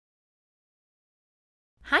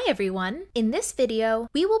Hi everyone! In this video,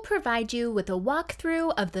 we will provide you with a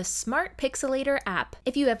walkthrough of the smART Pixelator app.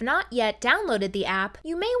 If you have not yet downloaded the app,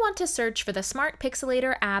 you may want to search for the smART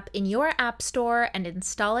Pixelator app in your app store and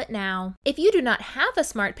install it now. If you do not have a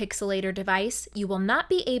smART Pixelator device, you will not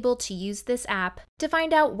be able to use this app. To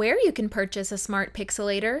find out where you can purchase a smART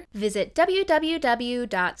Pixelator, visit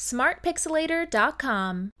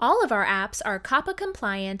www.smartpixelator.com. All of our apps are COPPA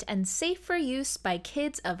compliant and safe for use by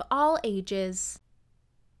kids of all ages.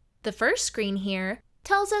 The first screen here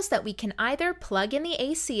tells us that we can either plug in the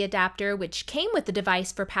AC adapter which came with the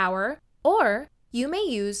device for power, or you may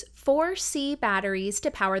use 4C batteries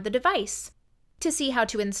to power the device. To see how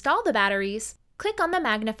to install the batteries, click on the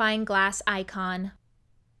magnifying glass icon.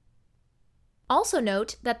 Also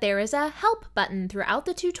note that there is a Help button throughout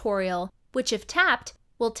the tutorial, which if tapped,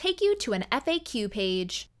 will take you to an FAQ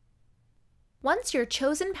page. Once your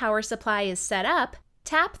chosen power supply is set up,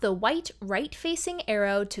 tap the white right-facing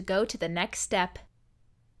arrow to go to the next step.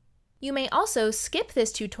 You may also skip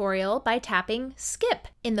this tutorial by tapping Skip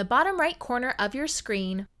in the bottom right corner of your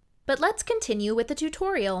screen. But let's continue with the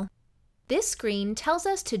tutorial. This screen tells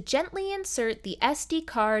us to gently insert the SD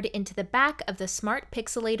card into the back of the smART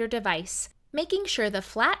Pixelator device, making sure the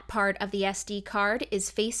flat part of the SD card is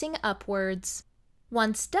facing upwards.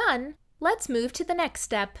 Once done, let's move to the next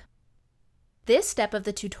step. This step of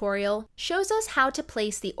the tutorial shows us how to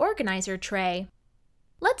place the organizer tray.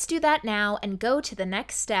 Let's do that now and go to the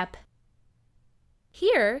next step.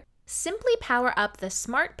 Here, simply power up the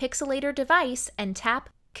smART Pixelator device and tap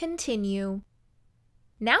Continue.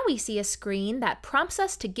 Now we see a screen that prompts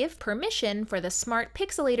us to give permission for the smART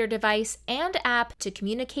Pixelator device and app to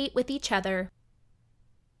communicate with each other.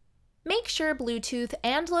 Make sure Bluetooth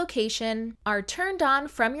and location are turned on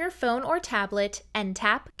from your phone or tablet and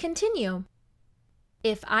tap Continue.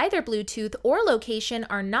 If either Bluetooth or location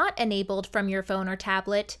are not enabled from your phone or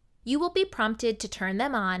tablet, you will be prompted to turn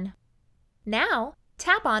them on. Now,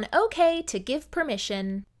 tap on OK to give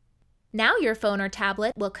permission. Now your phone or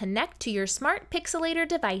tablet will connect to your smART Pixelator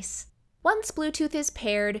device. Once Bluetooth is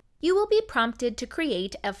paired, you will be prompted to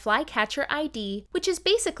create a Flycatcher ID, which is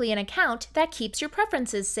basically an account that keeps your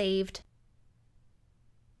preferences saved.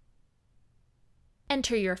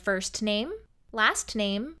 Enter your first name, last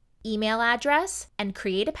name, email address, and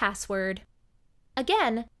create a password.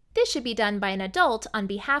 Again, this should be done by an adult on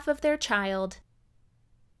behalf of their child.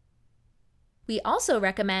 We also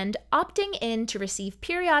recommend opting in to receive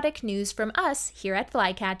periodic news from us here at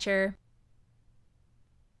Flycatcher.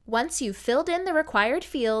 Once you've filled in the required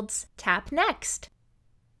fields, tap Next.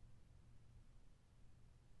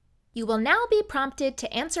 You will now be prompted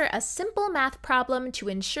to answer a simple math problem to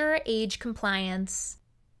ensure age compliance.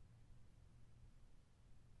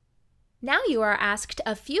 Now you are asked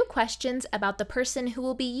a few questions about the person who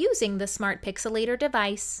will be using the smART Pixelator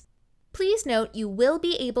device. Please note you will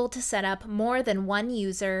be able to set up more than one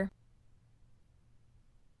user.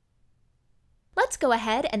 Let's go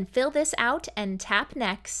ahead and fill this out and tap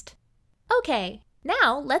Next. Okay,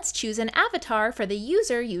 now let's choose an avatar for the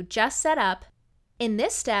user you just set up. In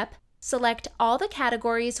this step, select all the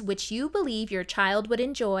categories which you believe your child would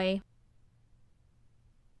enjoy.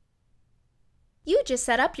 You just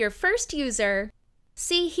set up your first user.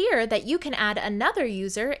 See here that you can add another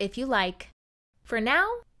user if you like. For now,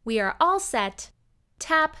 we are all set.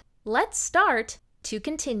 Tap Let's Start to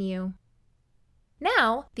continue.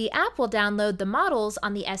 Now, the app will download the models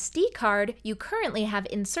on the SD card you currently have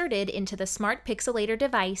inserted into the smART Pixelator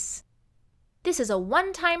device. This is a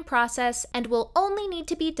one-time process and will only need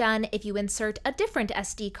to be done if you insert a different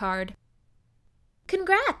SD card.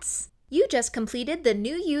 Congrats! You just completed the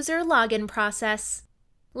new user login process.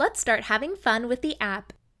 Let's start having fun with the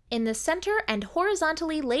app. In the center and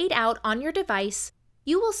horizontally laid out on your device,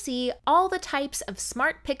 you will see all the types of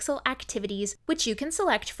smART Pixel activities which you can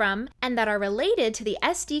select from and that are related to the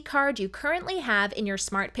SD card you currently have in your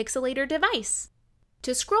smART Pixelator device.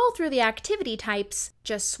 To scroll through the activity types,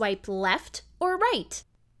 just swipe left or right.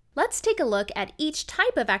 Let's take a look at each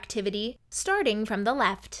type of activity, starting from the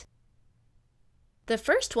left. The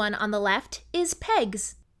first one on the left is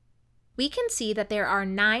pegs. We can see that there are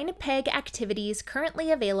 9 peg activities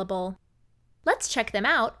currently available. Let's check them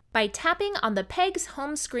out by tapping on the Pegs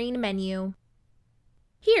home screen menu.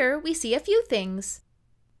 Here we see a few things.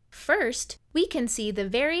 First, we can see the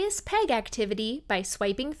various peg activity by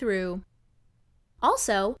swiping through.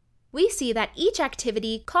 Also, we see that each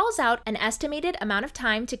activity calls out an estimated amount of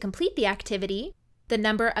time to complete the activity, the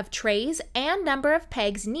number of trays and number of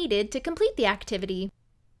pegs needed to complete the activity.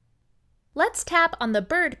 Let's tap on the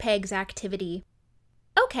bird pegs activity.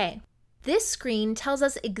 Okay, This screen tells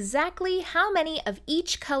us exactly how many of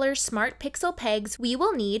each color's smart pixel pegs we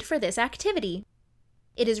will need for this activity.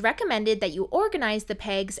 It is recommended that you organize the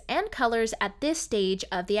pegs and colors at this stage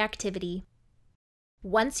of the activity.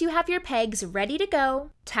 Once you have your pegs ready to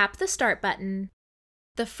go, tap the Start button.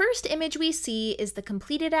 The first image we see is the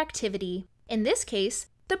completed activity, in this case,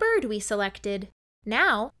 the bird we selected.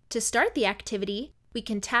 Now, to start the activity, we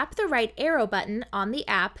can tap the right arrow button on the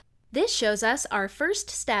app. This shows us our first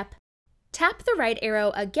step. Tap the right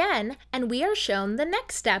arrow again, and we are shown the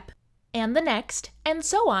next step, and the next, and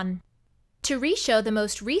so on. To re-show the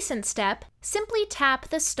most recent step, simply tap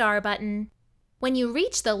the star button. When you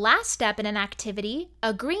reach the last step in an activity,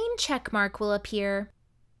 a green check mark will appear.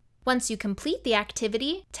 Once you complete the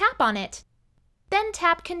activity, tap on it. Then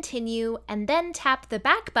tap Continue, and then tap the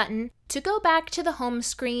back button to go back to the home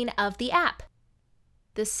screen of the app.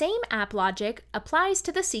 The same app logic applies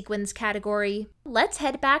to the sequence category. Let's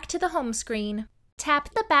head back to the home screen.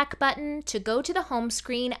 Tap the back button to go to the home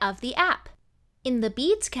screen of the app. In the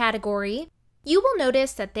beads category, you will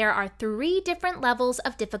notice that there are 3 different levels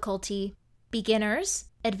of difficulty: beginners,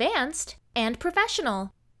 advanced, and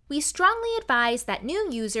professional. We strongly advise that new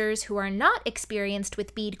users who are not experienced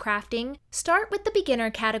with bead crafting start with the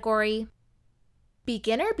beginner category.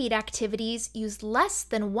 Beginner bead activities use less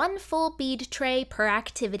than 1 full bead tray per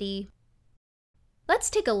activity. Let's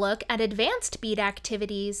take a look at advanced bead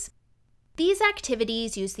activities. These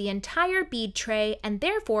activities use the entire bead tray and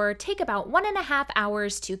therefore take about 1.5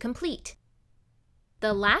 hours to complete.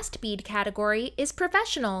 The last bead category is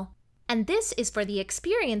professional, and this is for the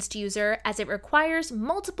experienced user as it requires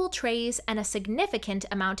multiple trays and a significant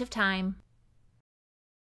amount of time.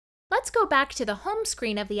 Let's go back to the home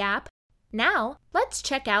screen of the app. Now, let's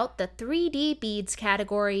check out the 3D beads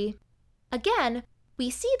category. Again, we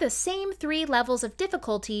see the same 3 levels of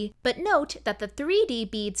difficulty, but note that the 3D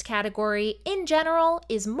beads category in general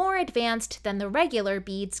is more advanced than the regular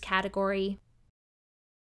beads category.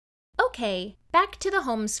 Okay, back to the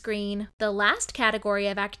home screen. The last category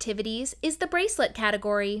of activities is the bracelet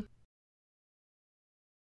category.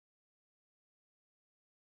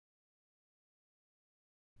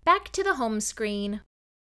 Back to the home screen.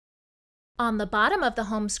 On the bottom of the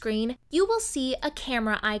home screen, you will see a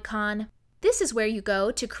camera icon. This is where you go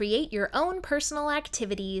to create your own personal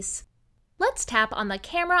activities. Let's tap on the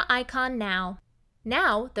camera icon now.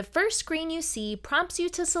 Now, the first screen you see prompts you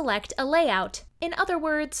to select a layout. In other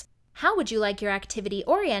words, how would you like your activity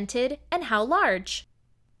oriented and how large?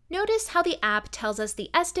 Notice how the app tells us the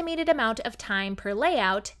estimated amount of time per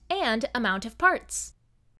layout and amount of parts.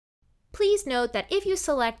 Please note that if you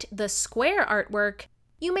select the square artwork,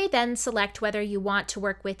 you may then select whether you want to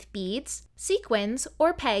work with beads, sequins,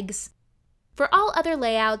 or pegs. For all other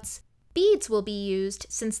layouts, beads will be used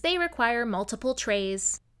since they require multiple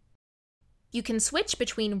trays. You can switch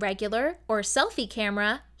between regular or selfie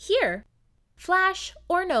camera here, flash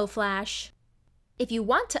or no flash. If you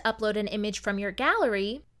want to upload an image from your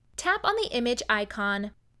gallery, tap on the image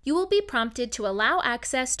icon. You will be prompted to allow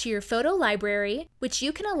access to your photo library, which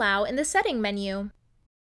you can allow in the setting menu.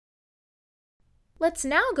 Let's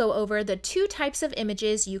now go over the 2 types of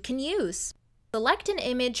images you can use. Select an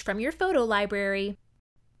image from your photo library.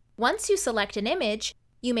 Once you select an image,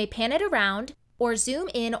 you may pan it around or zoom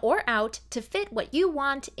in or out to fit what you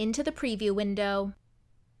want into the preview window.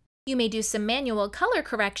 You may do some manual color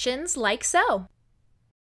corrections like so.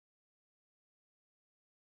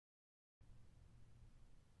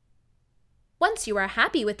 Once you are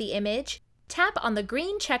happy with the image, tap on the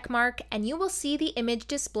green check mark and you will see the image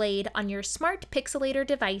displayed on your smart Pixelator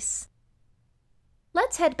device.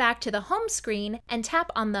 Let's head back to the home screen and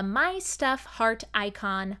tap on the My Stuff heart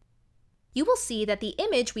icon. You will see that the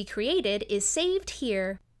image we created is saved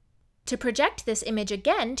here. To project this image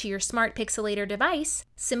again to your smart Pixelator device,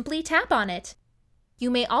 simply tap on it. You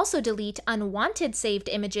may also delete unwanted saved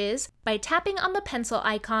images by tapping on the pencil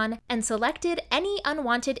icon and selected any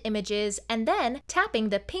unwanted images and then tapping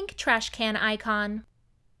the pink trash can icon.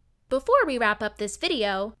 Before we wrap up this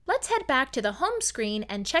video, let's head back to the home screen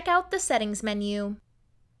and check out the settings menu.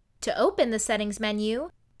 To open the settings menu,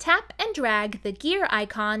 tap and drag the gear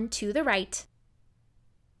icon to the right.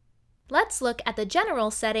 Let's look at the general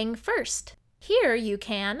setting first. Here you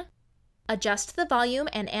can adjust the volume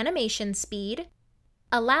and animation speed,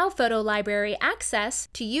 allow photo library access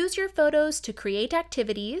to use your photos to create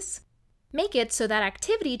activities, make it so that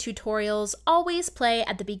activity tutorials always play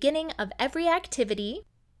at the beginning of every activity,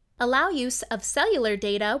 allow use of cellular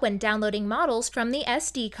data when downloading models from the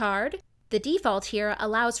SD card. The default here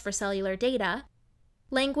allows for cellular data.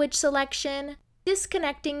 Language selection,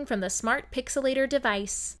 disconnecting from the smart Pixelator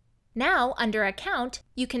device. Now, under Account,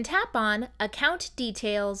 you can tap on Account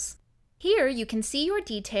Details. Here you can see your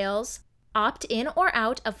details, opt in or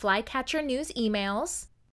out of Flycatcher News emails,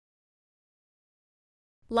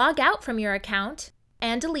 log out from your account,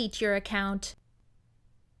 and delete your account.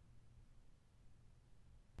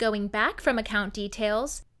 Going back from Account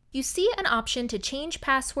Details, you see an option to change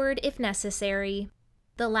password if necessary.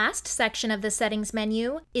 The last section of the Settings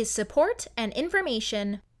menu is Support and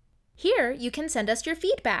Information. Here you can send us your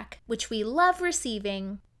feedback, which we love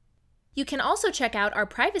receiving. You can also check out our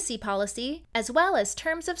privacy policy as well as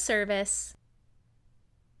terms of service.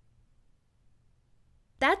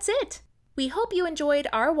 That's it! We hope you enjoyed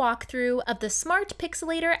our walkthrough of the smART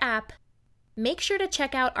Pixelator app. Make sure to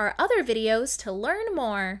check out our other videos to learn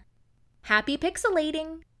more. Happy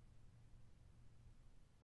pixelating!